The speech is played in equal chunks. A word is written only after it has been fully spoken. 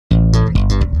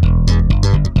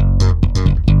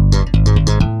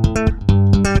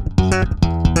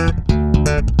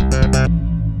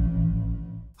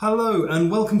Hello and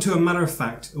welcome to A Matter of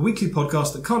Fact, a weekly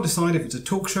podcast that can't decide if it's a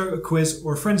talk show, a quiz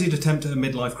or a frenzied attempt at a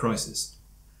midlife crisis.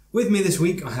 With me this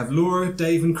week I have Laura,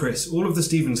 Dave and Chris, all of the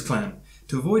Stevens clan.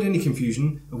 To avoid any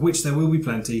confusion, of which there will be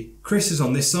plenty, Chris is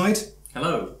on this side.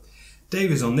 Hello.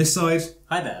 Dave is on this side.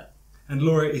 Hi there. And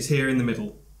Laura is here in the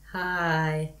middle.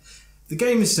 Hi. The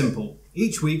game is simple.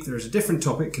 Each week there is a different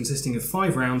topic consisting of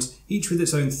 5 rounds, each with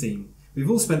its own theme. We've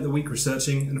all spent the week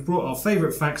researching and have brought our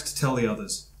favourite facts to tell the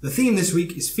others. The theme this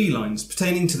week is felines,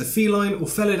 pertaining to the feline or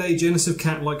Felidae genus of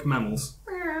cat-like mammals.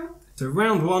 So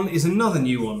round 1 is another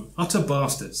new one, utter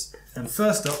bastards. And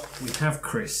first up we have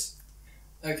Chris.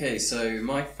 Okay, so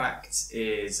my fact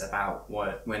is about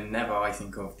whenever I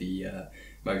think of the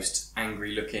most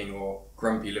angry-looking or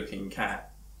grumpy-looking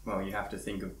cat, well, you have to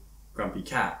think of Grumpy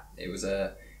Cat. It was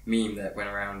a meme that went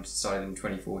around, started in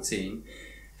 2014.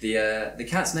 The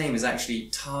cat's name is actually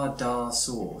Tartar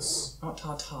Sauce, not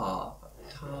Tartar, but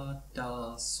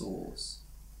Tartar Sauce.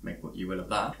 Make what you will of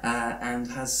that.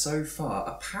 And has so far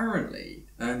apparently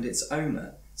earned its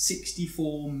owner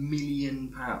 £64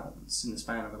 million in the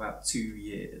span of about 2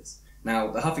 years.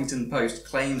 Now, the Huffington Post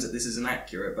claims that this is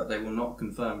inaccurate, but they will not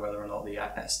confirm whether or not the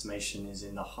estimation is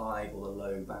in the high or the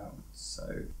low bounds.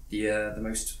 So, the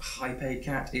most high-paid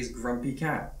cat is Grumpy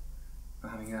Cat, for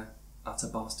having a utter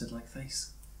bastard-like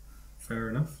face.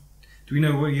 Fair enough. Do we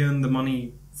know where you earned the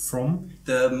money from?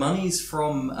 The money's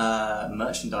from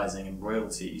merchandising and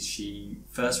royalties. She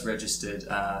first registered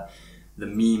the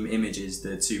meme images,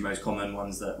 the 2 most common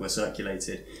ones that were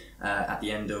circulated at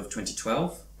the end of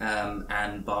 2012,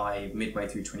 and by midway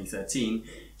through 2013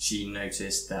 she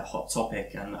noticed that Hot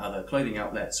Topic and other clothing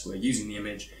outlets were using the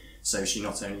image, so she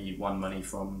not only won money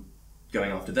from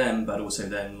going after them, but also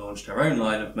then launched her own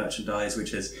line of merchandise,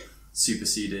 which has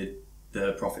superseded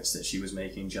the profits that she was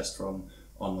making just from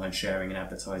online sharing and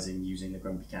advertising using the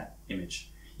Grumpy Cat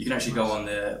image. You can actually go on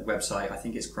the website, I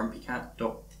think it's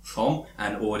grumpycat.com,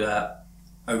 and order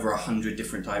over 100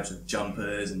 different types of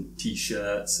jumpers and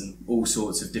t-shirts and all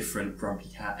sorts of different Grumpy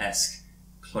Cat-esque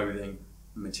clothing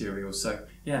materials. So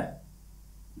yeah,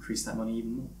 increase that money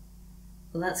even more.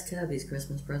 Well, that's Kirby's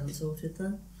Christmas present sorted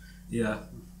then. Yeah,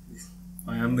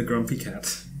 I am the Grumpy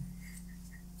Cat.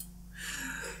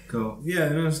 Cool. Yeah,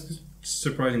 no, it's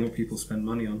surprising what people spend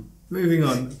money on. Moving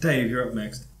on, Dave, you're up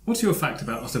next. What's your fact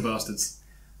about utter bastards?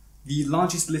 The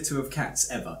largest litter of cats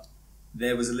ever.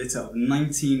 There was a litter of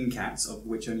 19 cats, of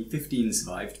which only 15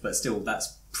 survived, but still,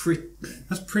 that's pretty good.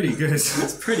 That's pretty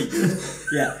good.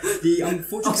 Yeah. The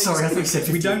unfortunate Oh, sorry, I think you said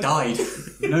 15 died.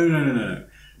 No.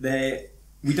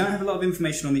 We don't have a lot of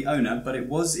information on the owner, but it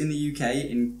was in the UK,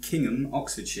 in Kingham,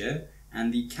 Oxfordshire,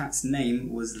 and the cat's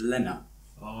name was Lena.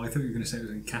 Oh, I thought you were going to say it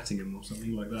was in Cattingham or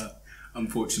something like that.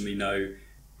 Unfortunately, no.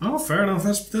 Oh, fair enough.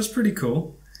 That's pretty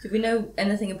cool. Do we know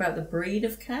anything about the breed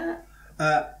of cat?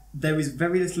 There is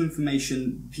very little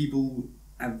information. People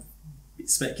have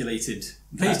speculated.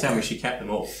 Please tell me she kept them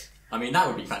all. I mean, that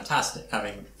would be fantastic,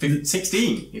 having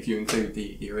 16 if you include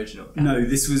the original cat. No,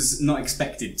 this was not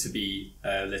expected to be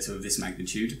a litter of this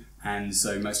magnitude, and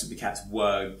so most of the cats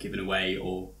were given away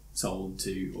or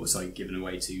given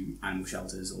away to animal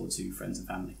shelters or to friends and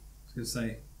family. I was going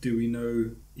to say, do we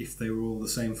know if they were all the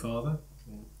same father?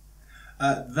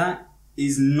 That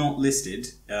is not listed.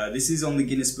 This is on the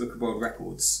Guinness Book of World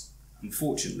Records.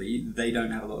 Unfortunately, they don't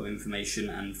have a lot of information,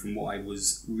 and from what I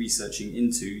was researching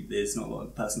into, there's not a lot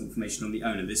of personal information on the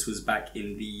owner. This was back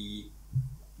in the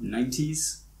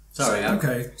 90s. Sorry.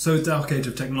 Okay, so dark age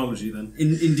of technology then.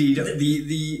 Indeed,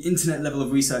 the internet level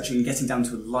of research and getting down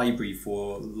to a library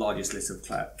for largest list of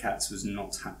cats was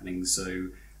not happening, so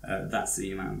that's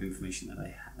the amount of information that I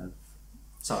have.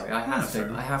 Sorry, I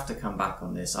have to come back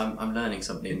on this. I'm learning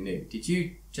something new. Did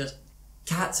you just...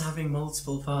 Cats having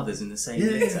multiple fathers in the same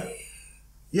litter?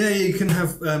 Yeah, you can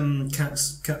have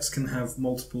cats can have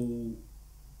multiple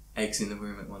eggs in the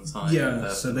room at one time. Yeah,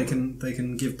 so they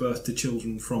can give birth to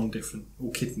children from different,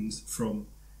 or kittens from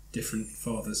different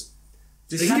fathers.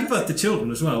 They can give birth to children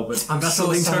as well, but I'm that's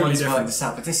sure something totally someone's worked different. this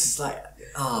out, but this is like,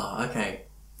 okay.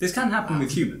 This can happen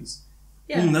with humans.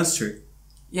 Yeah. That's true.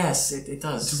 Yes, it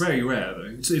does. It's very rare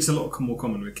though. It's a lot more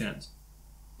common with cats.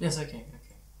 Yes, okay.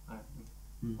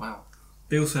 Wow.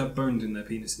 They also have bones in their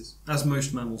penises, as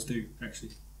most mammals do,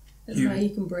 actually. That's why you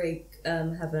can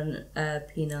have a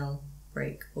penile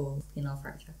break or penile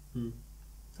fracture. Don't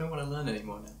want to learn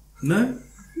anymore now. No?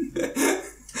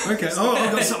 Okay. Oh,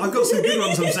 I've got some good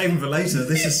ones I'm saving for later.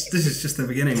 This is just the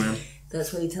beginning, man.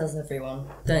 That's what he tells everyone.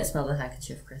 Don't smell the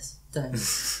handkerchief, Chris. Don't.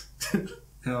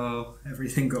 Oh,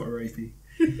 everything got rapey.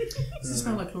 Does it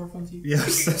smell like chloroform to you?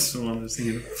 Yes, that's the one I was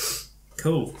thinking of.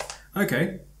 Cool.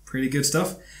 Okay, pretty good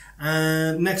stuff.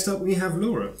 And next up we have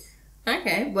Laura.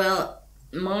 Okay, well,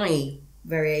 my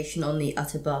variation on the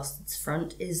utter bastards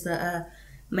front is that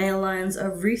male lions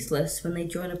are ruthless when they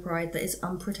join a pride that is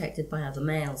unprotected by other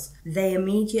males. They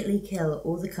immediately kill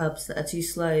all the cubs that are too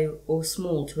slow or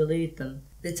small to elude them.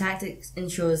 The tactic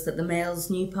ensures that the male's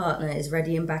new partner is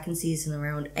ready and back in season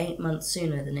around 8 months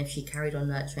sooner than if she carried on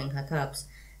nurturing her cubs.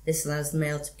 This allows the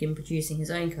male to begin producing his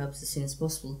own cubs as soon as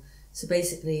possible. So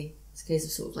basically, it's a case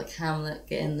of sort of like Hamlet,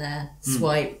 get in there,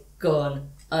 swipe, gone,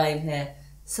 I'm here.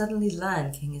 Suddenly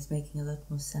Lion King is making a lot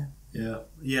more sense.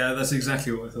 Yeah, that's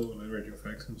exactly what I thought when I read your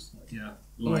facts. I was like,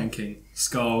 Lion King.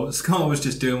 Scar was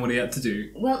just doing what he had to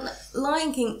do. Well,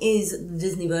 Lion King is the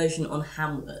Disney version on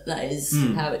Hamlet. That is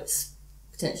how it's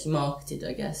potentially marketed,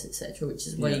 I guess, etc. Which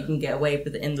is why you can get away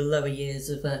with it in the lower years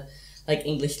of like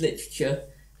English literature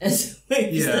as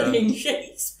opposed to studying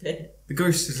Shakespeare. The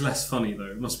ghost is less funny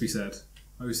though, it must be said.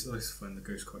 I always find the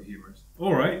ghost quite humorous.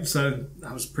 Alright, so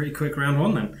that was a pretty quick round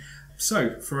one then.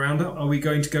 So, for roundup, are we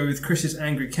going to go with Chris's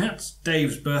Angry Cats,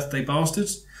 Dave's Birthday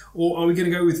Bastards, or are we going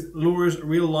to go with Laura's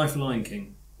Real Life Lion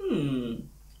King?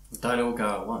 Don't all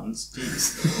go at once,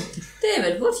 jeez.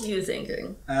 David, what are you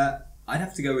thinking? I'd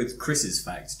have to go with Chris's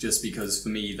fact, just because for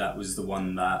me that was the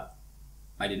one that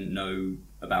I didn't know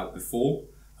about before.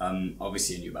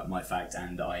 Obviously I knew about my fact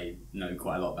and I know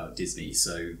quite a lot about Disney,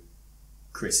 so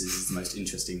Chris's is the most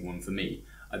interesting one for me.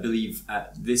 I believe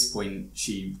at this point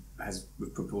she has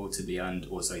purportedly earned,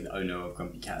 also the owner of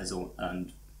Grumpy Cat has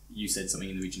earned, you said something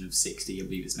in the region of 60, I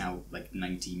believe it's now like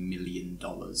 $90 million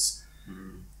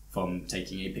from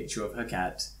taking a picture of her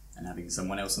cat and having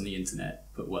someone else on the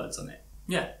internet put words on it.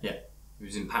 Yeah. It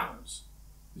was in pounds.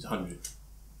 It was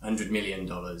 $100 million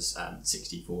and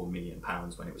 64 million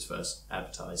pounds when it was first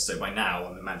advertised. So by now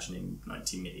I'm imagining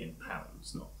 90 million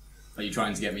pounds, not... Are you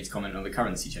trying to get me to comment on the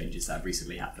currency changes that have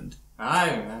recently happened?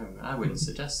 I wouldn't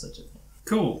suggest such a thing.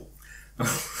 Cool.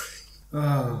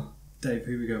 Dave,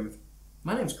 who are we going with?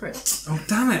 My name's Chris. Oh,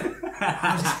 damn it!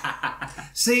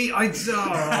 See, I... You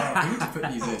need to put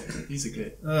these in. These are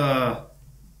good.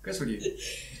 Chris, what do you...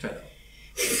 Straight up.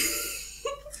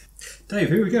 Dave,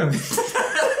 who are we going with?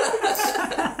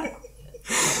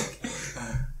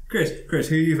 Chris,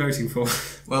 who are you voting for?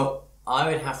 Well, I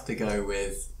would have to go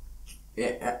with...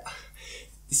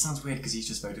 this sounds weird because he's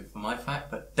just voted for my fact,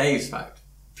 but Dave's fact,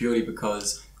 purely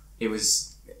because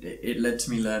it led to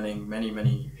me learning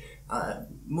many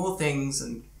more things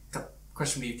and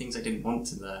questionably things I didn't want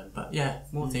to learn, but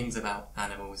more things about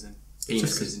animals and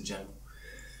penises in general.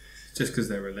 Just because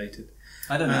they're related.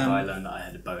 I don't know how I learned that I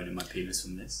had a bone in my penis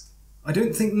from this. I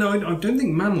don't think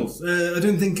mammals, I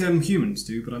don't think humans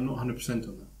do, but I'm not 100%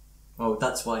 on that. Well,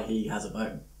 that's why he has a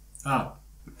bone.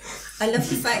 I love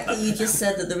the fact that you just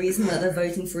said that the reason that they're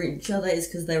voting for each other is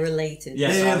because they're related.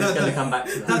 Yes, I was going to come back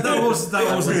to that. That was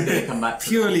going to come back to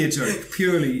purely a joke.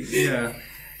 Purely, yeah.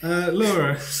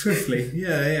 Laura, swiftly,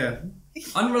 yeah.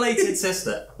 Unrelated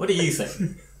sister, what do you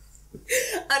think?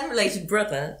 Unrelated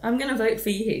brother, I'm going to vote for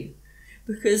you.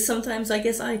 Because sometimes I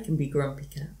guess I can be Grumpy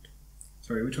Cat.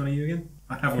 Sorry, which one are you again?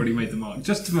 I have already made the mark,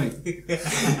 just to make...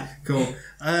 Cool.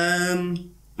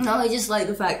 No, I just like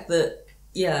the fact that,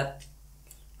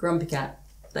 Grumpy Cat,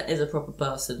 that is a proper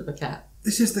bastard of a cat.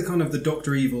 This is the kind of the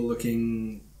Dr. Evil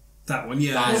looking... That one,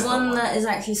 yeah. The one that is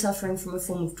actually suffering from a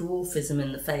form of dwarfism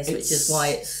in the face, which is why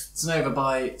it's... It's an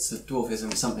overbite, it's a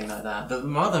dwarfism, something like that. The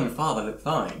mother and father look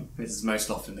fine, which is most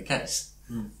often the case.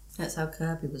 That's how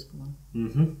Kirby was born.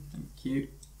 Thank you.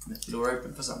 Left the door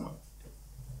open for someone.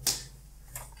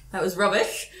 That was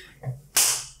rubbish.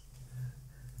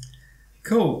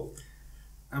 Cool.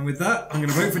 And with that, I'm going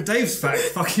to vote for Dave's fact.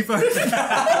 Fuck you both.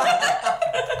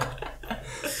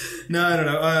 No.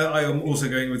 I am also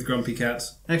going with Grumpy Cat.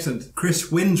 Excellent.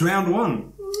 Chris wins round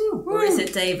one. Or is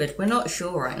it David? We're not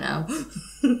sure right now.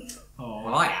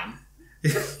 Well, I am.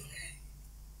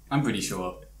 I'm pretty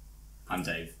sure I'm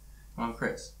Dave. Well, I'm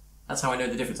Chris. That's how I know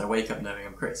the difference. I wake up knowing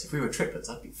I'm Chris. If we were triplets,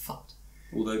 I'd be fucked.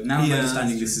 Although now I'm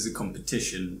understanding this is a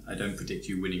competition, I don't predict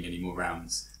you winning any more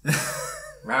rounds.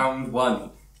 Round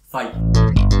one. Fight.